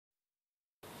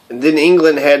then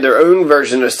England had their own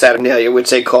version of Saturnalia, which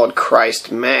they called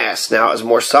Christ Mass. Now, it was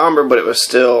more somber, but it was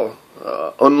still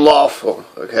unlawful,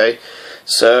 okay?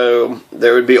 So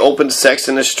there would be open sex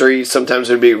in the streets, sometimes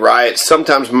there would be riots,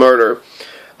 sometimes murder.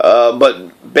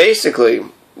 But basically,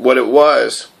 what it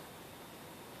was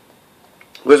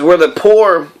where the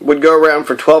poor would go around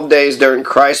for 12 days during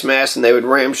Christ Mass, and they would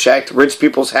ramshack rich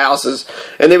people's houses,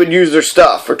 and they would use their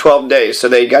stuff for 12 days. So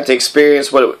they got to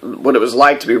experience what it was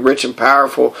like to be rich and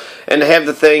powerful, and to have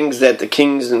the things that the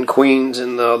kings and queens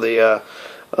and the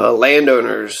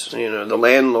landowners, the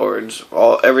landlords,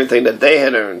 everything that they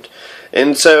had earned.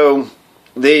 And so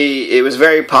it was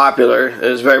very popular. It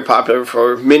was very popular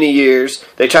for many years.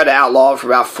 They tried to outlaw it for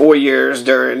about 4 years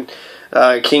during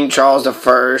King Charles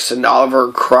I and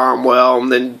Oliver Cromwell,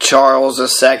 and then Charles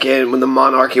II, when the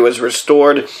monarchy was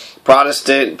restored.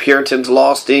 Protestant Puritans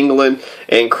lost England,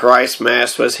 and Christ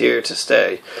Mass was here to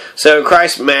stay. So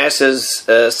Christ Mass is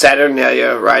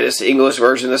Saturnalia, right? It's the English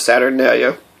version of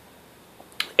Saturnalia.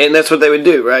 And that's what they would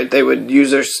do, right? They would use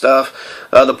their stuff.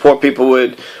 The poor people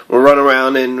would run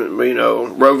around in,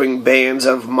 roving bands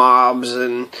of mobs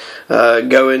and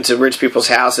go into rich people's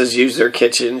houses, use their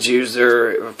kitchens, use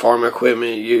their farm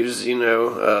equipment,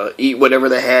 eat whatever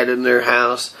they had in their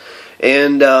house.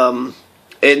 And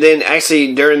then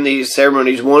actually during these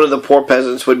ceremonies, one of the poor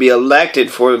peasants would be elected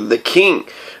for the king.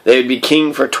 They would be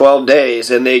king for 12 days,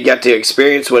 and they got to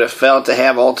experience what it felt to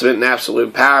have ultimate and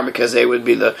absolute power, because they would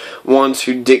be the ones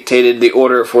who dictated the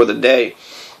order for the day.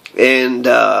 And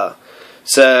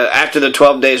so after the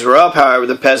 12 days were up, however,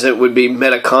 the peasant would be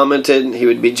metacommented. He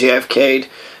would be JFK'd.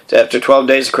 So after 12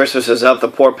 days, Christmas is up, the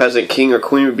poor peasant king or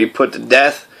queen would be put to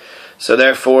death. So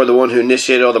therefore, the one who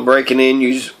initiated all the breaking in,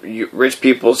 used rich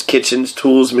people's kitchens,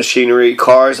 tools, machinery,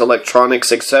 cars,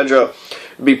 electronics, etc.,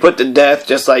 be put to death,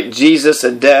 just like Jesus.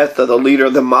 The death of the leader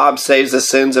of the mob saves the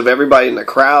sins of everybody in the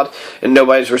crowd, and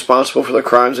nobody's responsible for the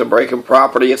crimes of breaking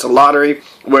property. It's a lottery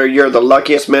where you're the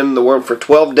luckiest man in the world for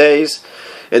 12 days,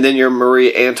 and then you're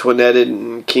Marie Antoinette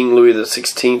and King Louis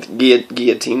XVI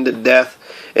guillotined to death,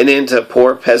 and into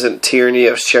poor peasant tyranny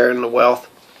of sharing the wealth.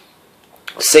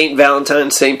 St. Valentine,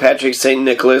 St. Patrick, St.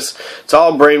 Nicholas, it's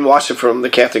all brainwashing from the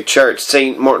Catholic Church.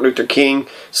 St. Martin Luther King,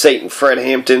 St. Fred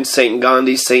Hampton, St.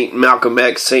 Gandhi, St. Malcolm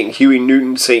X, St. Huey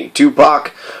Newton, St.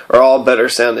 Tupac are all better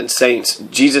sounding saints.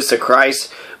 Jesus the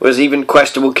Christ was even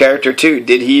questionable character too.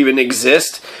 Did he even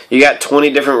exist? You got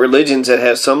 20 different religions that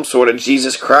have some sort of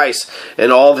Jesus Christ,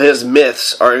 and all of his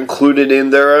myths are included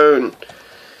in their own.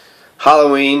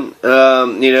 Halloween,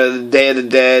 the Day of the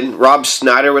Dead. Rob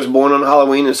Schneider was born on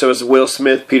Halloween, and so was Will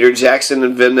Smith, Peter Jackson,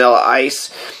 and Vanilla Ice.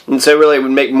 And so really it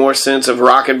would make more sense of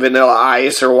rocking Vanilla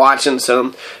Ice or watching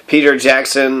some Peter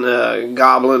Jackson,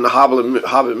 Goblin, the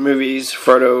Hobbit movies,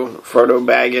 Frodo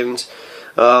Baggins,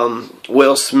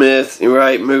 Will Smith,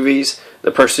 right, movies,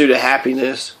 The Pursuit of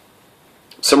Happiness.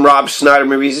 Some Rob Schneider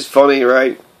movies is funny,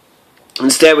 right?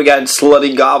 Instead we got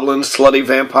slutty goblins, slutty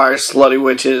vampires, slutty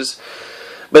witches.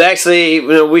 But actually,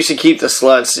 we should keep the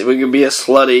sluts. We could be a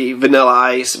slutty Vanilla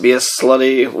Ice, be a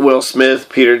slutty Will Smith,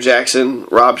 Peter Jackson,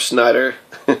 Rob Schneider.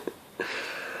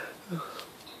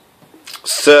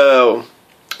 So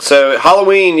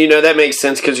Halloween, that makes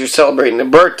sense because you're celebrating a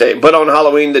birthday. But on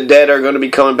Halloween, the dead are going to be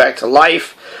coming back to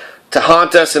life to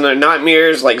haunt us in our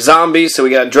nightmares like zombies. So we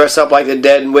got to dress up like the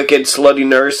dead and wicked slutty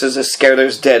nurses to scare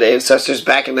those dead ancestors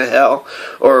back into hell,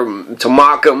 or to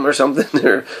mock them or something.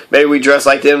 Or maybe we dress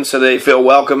like them so they feel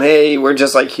welcome. Hey, we're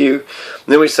just like you. And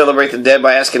then we celebrate the dead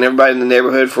by asking everybody in the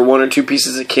neighborhood for 1 or 2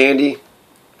 pieces of candy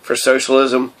for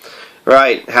socialism.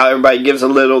 Right, how everybody gives a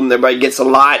little and everybody gets a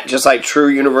lot, just like true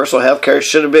universal health care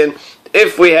should have been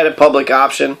if we had a public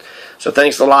option. So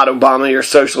thanks a lot, Obama. Your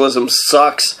socialism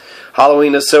sucks.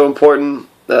 Halloween is so important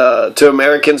to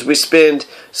Americans. We spend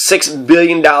 $6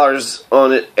 billion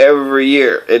on it every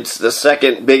year. It's the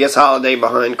second biggest holiday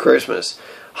behind Christmas.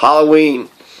 Halloween.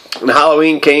 And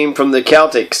Halloween came from the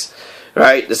Celtics,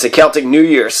 right? It's the Celtic New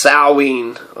Year,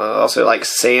 Samhain, also like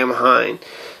Samhain.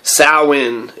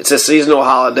 Samhain, it's a seasonal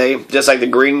holiday, just like the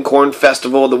Green Corn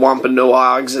Festival, the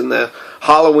Wampanoags, and the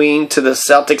Halloween to the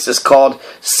Celtics is called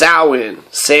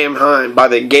Samhain. By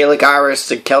the Gaelic Irish,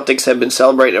 the Celtics have been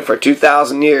celebrating it for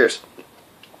 2,000 years.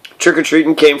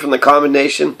 Trick-or-treating came from the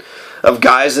combination of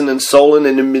Guysen and Solon.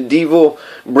 And in medieval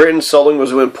Britain, Solon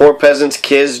was when poor peasants,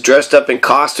 kids dressed up in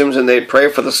costumes, and they'd pray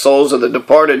for the souls of the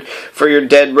departed, for your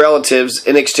dead relatives,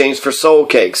 in exchange for soul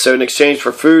cakes. So in exchange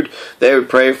for food, they would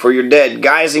pray for your dead.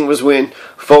 Guising was when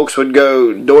folks would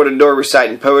go door to door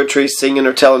reciting poetry, singing,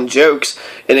 or telling jokes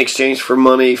in exchange for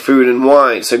money, food, and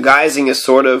wine. So guising is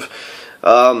sort of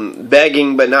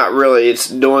begging, but not really. It's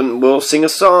doing, we'll sing a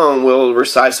song, we'll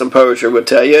recite some poetry, we'll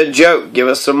tell you a joke, give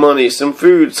us some money, some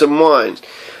food, some wine.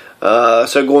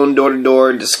 So going door to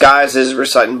door, disguises,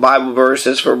 reciting Bible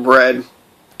verses for bread.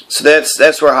 So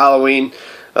that's where Halloween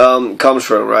comes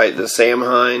from, right? The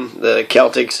Samhain, the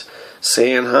Celtics,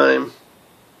 Samhain,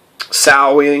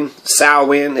 Samhain.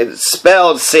 It's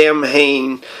spelled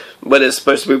Samhain, but it's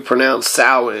supposed to be pronounced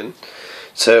Samhain.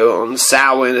 So on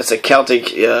Samhain, it's a Celtic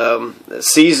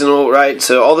seasonal, right?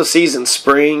 So all the seasons,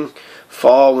 spring,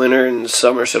 fall, winter, and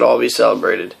summer should all be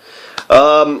celebrated.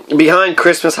 Behind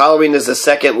Christmas, Halloween is the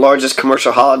second largest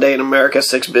commercial holiday in America,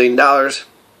 $6 billion.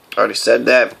 Already said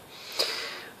that.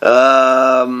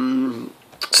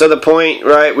 So the point,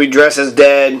 right, we dress as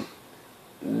dead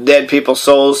people,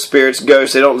 souls, spirits,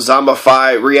 ghosts. They don't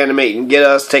zombify, reanimate, and get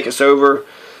us, take us over.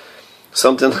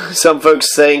 Some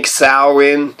folks think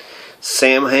Samhain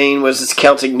was this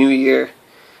Celtic New Year.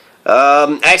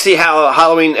 Actually,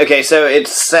 Halloween, okay, so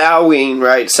it's Samhain,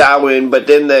 right, Samhain, but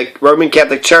then the Roman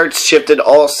Catholic Church shifted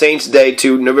All Saints Day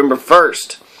to November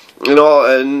 1st.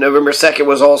 And November 2nd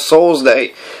was All Souls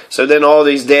Day. So then all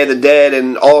these Day of the Dead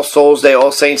and All Souls Day,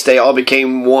 All Saints Day all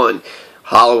became one.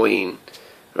 Halloween.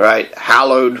 Right?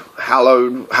 Halloween.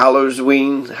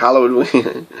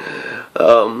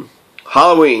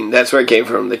 Halloween, that's where it came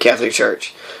from, the Catholic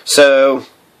Church. So,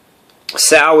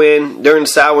 Samhain, during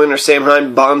Samhain or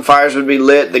Samhain, bonfires would be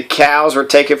lit. The cows were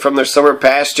taken from their summer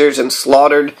pastures and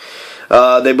slaughtered.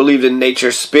 They believed in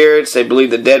nature's spirits. They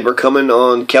believed the dead were coming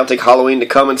on Celtic Halloween to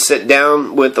come and sit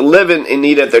down with the living and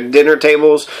eat at their dinner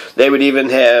tables. They would even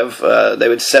have, they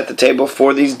would set the table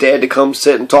for these dead to come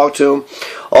sit and talk to them.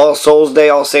 All Souls Day,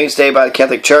 All Saints Day by the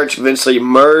Catholic Church eventually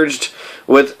merged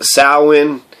with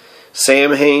Samhain,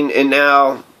 and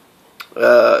now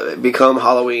become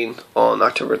Halloween on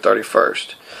October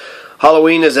 31st.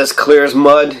 Halloween is as clear as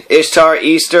mud. Ishtar,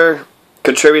 Easter,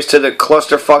 contributes to the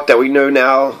clusterfuck that we know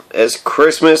now as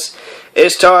Christmas.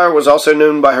 Ishtar was also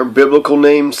known by her biblical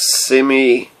name,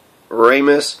 Semiramis.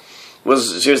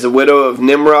 She was the widow of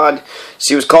Nimrod.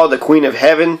 She was called the Queen of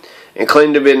Heaven and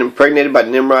claimed to have been impregnated by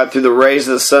Nimrod through the rays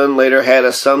of the sun. Later had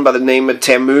a son by the name of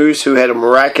Tammuz, who had a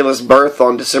miraculous birth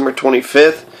on December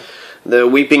 25th. The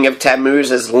weeping of Tammuz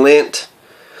is Lent.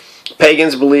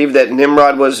 Pagans believed that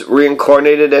Nimrod was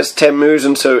reincarnated as Tammuz,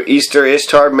 and so Easter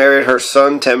Ishtar married her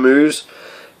son Tammuz.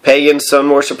 Pagan sun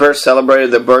worshippers celebrated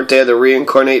the birthday of the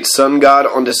reincarnate sun god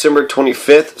on December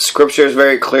 25th. Scripture is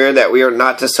very clear that we are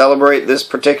not to celebrate this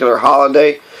particular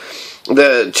holiday.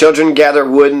 The children gather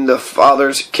wood and the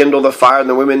fathers kindle the fire, and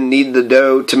the women knead the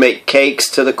dough to make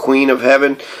cakes to the Queen of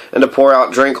Heaven and to pour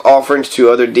out drink offerings to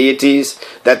other deities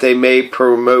that they may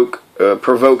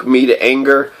provoke me to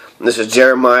anger. And this is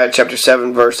Jeremiah chapter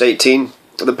 7 verse 18.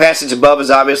 The passage above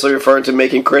is obviously referring to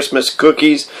making Christmas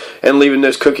cookies and leaving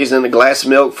those cookies in a glass of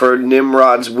milk for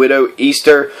Nimrod's widow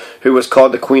Easter, who was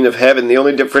called the Queen of Heaven. The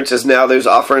only difference is now those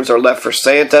offerings are left for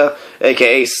Santa,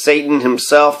 aka Satan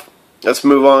himself. Let's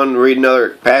move on and read another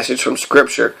passage from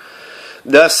Scripture.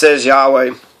 Thus says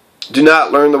Yahweh, do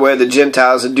not learn the way of the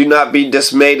Gentiles, and do not be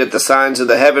dismayed at the signs of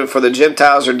the heaven, for the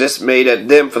Gentiles are dismayed at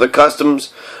them, for the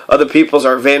customs of the peoples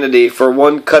are vanity. For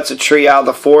one cuts a tree out of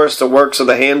the forest, the works of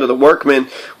the hand of the workmen.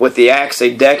 With the axe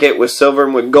they deck it, with silver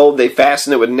and with gold they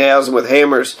fasten it with nails and with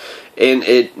hammers, and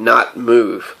it not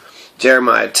move.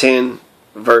 Jeremiah 10,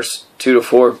 verse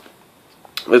 2-4.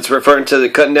 It's referring to the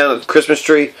cutting down of the Christmas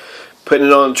tree, putting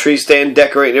it on a tree stand,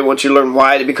 decorating it. Once you learn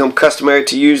why it become customary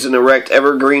to use an erect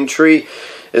evergreen tree,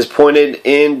 is pointed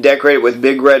in, decorated with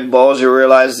big red balls, you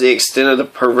realize the extent of the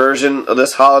perversion of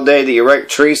this holiday. The erect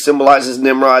tree symbolizes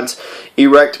Nimrod's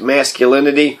erect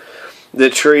masculinity. The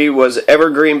tree was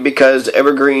evergreen because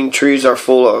evergreen trees are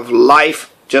full of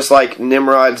life, just like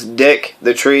Nimrod's dick.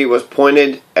 The tree was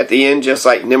pointed at the end, just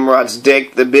like Nimrod's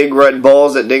dick. The big red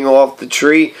balls that dangle off the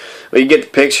tree. Well, you get the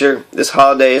picture. This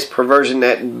holiday is perversion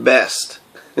at best.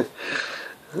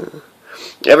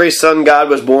 Every sun god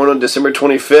was born on December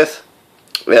 25th.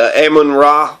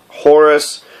 Amun-Ra,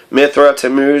 Horus, Mithra,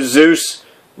 Tammuz, Zeus,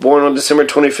 born on December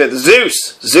 25th.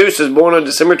 Zeus is born on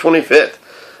December 25th.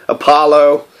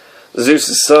 Apollo,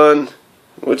 Zeus' son,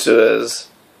 which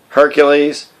is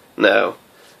Hercules, no.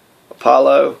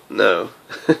 Apollo, no.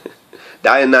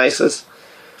 Dionysus.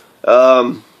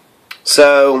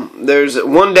 So there's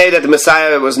one day that the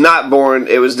Messiah was not born.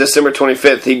 It was December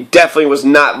 25th. He definitely was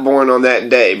not born on that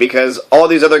day, because all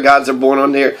these other gods are born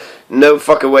on here. No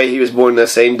fucking way he was born the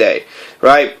same day,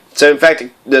 right? So in fact,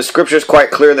 the scripture is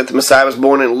quite clear that the Messiah was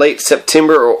born in late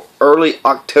September or early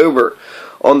October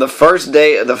on the first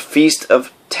day of the Feast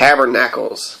of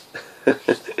Tabernacles.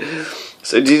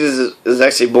 So Jesus is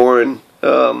actually born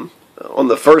on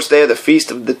the first day of the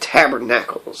Feast of the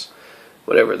Tabernacles,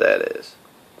 whatever that is.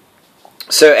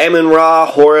 So Amun-Ra,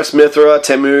 Horus, Mithra,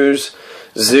 Tammuz,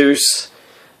 Zeus,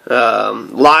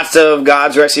 lots of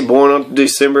gods are actually born on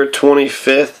December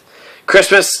 25th.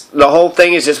 Christmas, the whole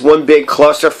thing is just one big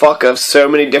clusterfuck of so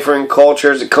many different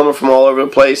cultures coming from all over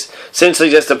the place. Essentially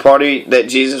just a party that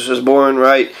Jesus was born,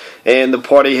 right? And the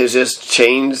party has just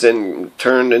changed and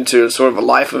turned into sort of a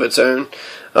life of its own.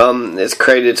 It's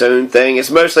created its own thing.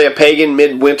 It's mostly a pagan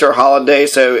midwinter holiday,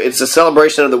 so it's a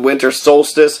celebration of the winter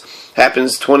solstice.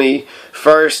 Happens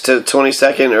 21st to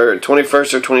 22nd, or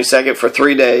 21st or 22nd for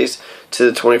 3 days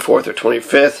to the 24th or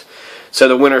 25th. So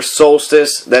the winter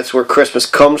solstice, that's where Christmas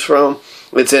comes from.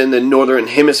 It's in the northern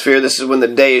hemisphere. This is when the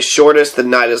day is shortest, the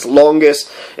night is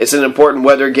longest. It's an important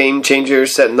weather game changer,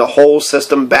 setting the whole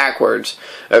system backwards.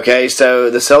 Okay, so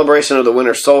the celebration of the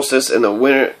winter solstice in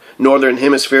the northern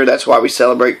hemisphere, that's why we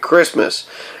celebrate Christmas.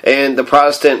 And the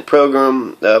Protestant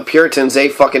Pilgrim Puritans, they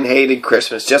fucking hated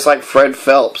Christmas, just like Fred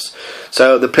Phelps.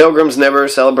 So the Pilgrims never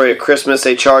celebrated Christmas.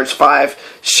 They charged 5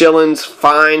 shillings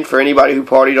fine for anybody who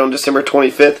partied on December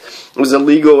 25th. It was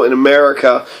illegal in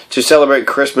America to celebrate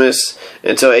Christmas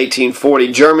until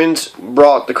 1840. Germans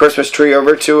brought the Christmas tree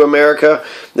over to America.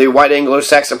 The white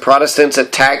Anglo-Saxon Protestants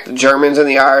attacked the Germans and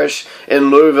the Irish in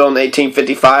Louisville in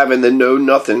 1855 in the Know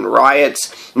Nothing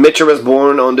riots. Mitra was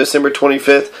born on December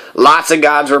 25th. Lots of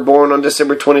gods were born on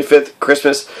December 25th.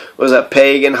 Christmas was a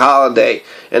pagan holiday.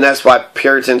 And that's why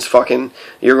Puritans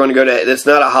you're going to go to, it's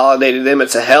not a holiday to them,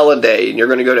 it's a holiday. And you're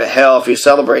going to go to hell if you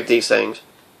celebrate these things.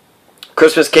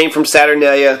 Christmas came from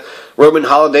Saturnalia. Roman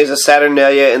holidays of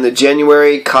Saturnalia in the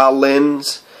January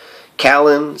Kalends,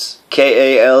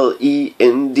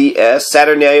 K-A-L-E-N-D-S.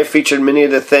 Saturnalia featured many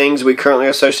of the things we currently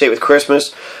associate with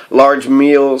Christmas. Large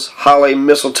meals, holly,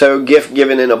 mistletoe, gift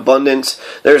given in abundance.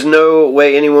 There's no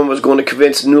way anyone was going to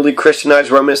convince newly Christianized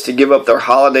Romans to give up their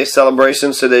holiday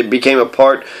celebrations, so they became a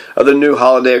part of the new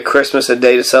holiday of Christmas, a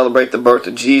day to celebrate the birth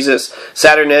of Jesus.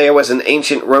 Saturnalia was an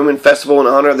ancient Roman festival in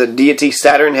honor of the deity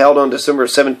Saturn, held on December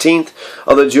 17th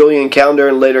of the Julian calendar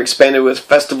and later expanded with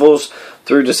festivals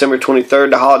through December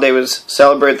 23rd. The holiday was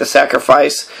celebrated the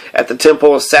sacrifice at the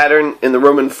temple of Saturn in the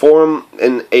Roman Forum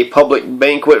in a public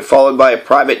banquet, followed by a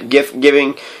private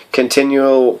gift-giving,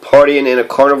 continual partying in a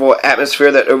carnival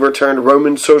atmosphere that overturned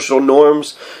Roman social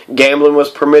norms. Gambling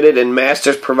was permitted, and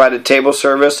masters provided table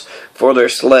service for their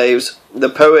slaves. The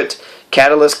poet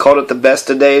Catullus called it the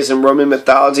best of days. In Roman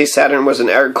mythology, Saturn was an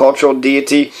agricultural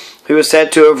deity who is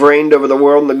said to have reigned over the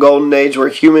world in the Golden Age, where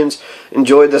humans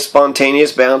enjoyed the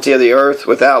spontaneous bounty of the earth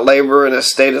without labor in a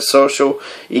state of social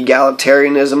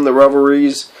egalitarianism. The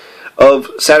revelries of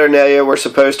Saturnalia were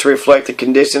supposed to reflect the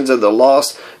conditions of the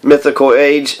lost mythical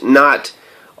age, not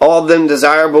all of them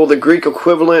desirable. The Greek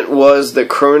equivalent was the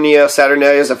Chronia.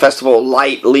 Saturnalia is a festival of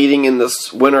light leading in the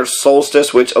winter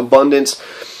solstice, which the abundant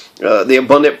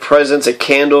presence of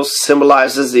candles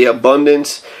symbolizes the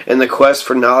abundance and the quest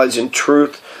for knowledge and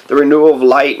truth. The renewal of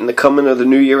light and the coming of the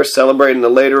new year is celebrated in the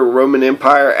later Roman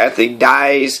Empire at the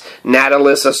Dies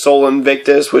Natalis of Sol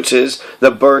Invictus, which is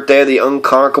the birthday of the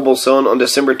unconquerable sun, on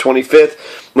December 25th,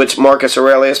 which Marcus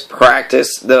Aurelius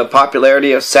practiced. The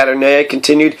popularity of Saturnalia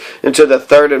continued into the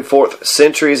 3rd and 4th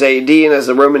centuries AD, and as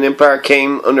the Roman Empire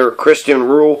came under Christian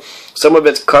rule, some of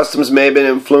its customs may have been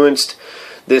influenced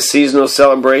the seasonal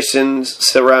celebrations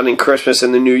surrounding Christmas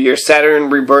and the New Year.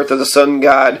 Saturn, rebirth of the sun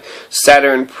god.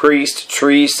 Saturn, priest,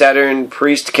 tree. Saturn,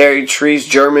 priest, carried trees.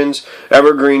 Germans,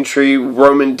 evergreen tree.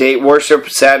 Roman date worship.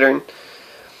 Saturn.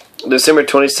 December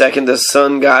 22nd, the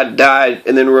sun god died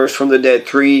and then rose from the dead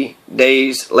 3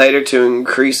 days later to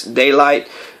increase daylight.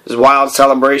 This wild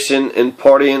celebration and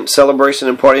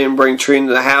partying, bring tree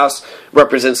into the house,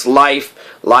 represents life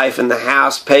in the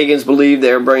house. Pagans believe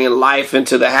they're bringing life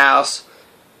into the house.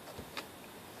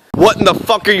 What in the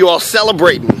fuck are you all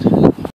celebrating?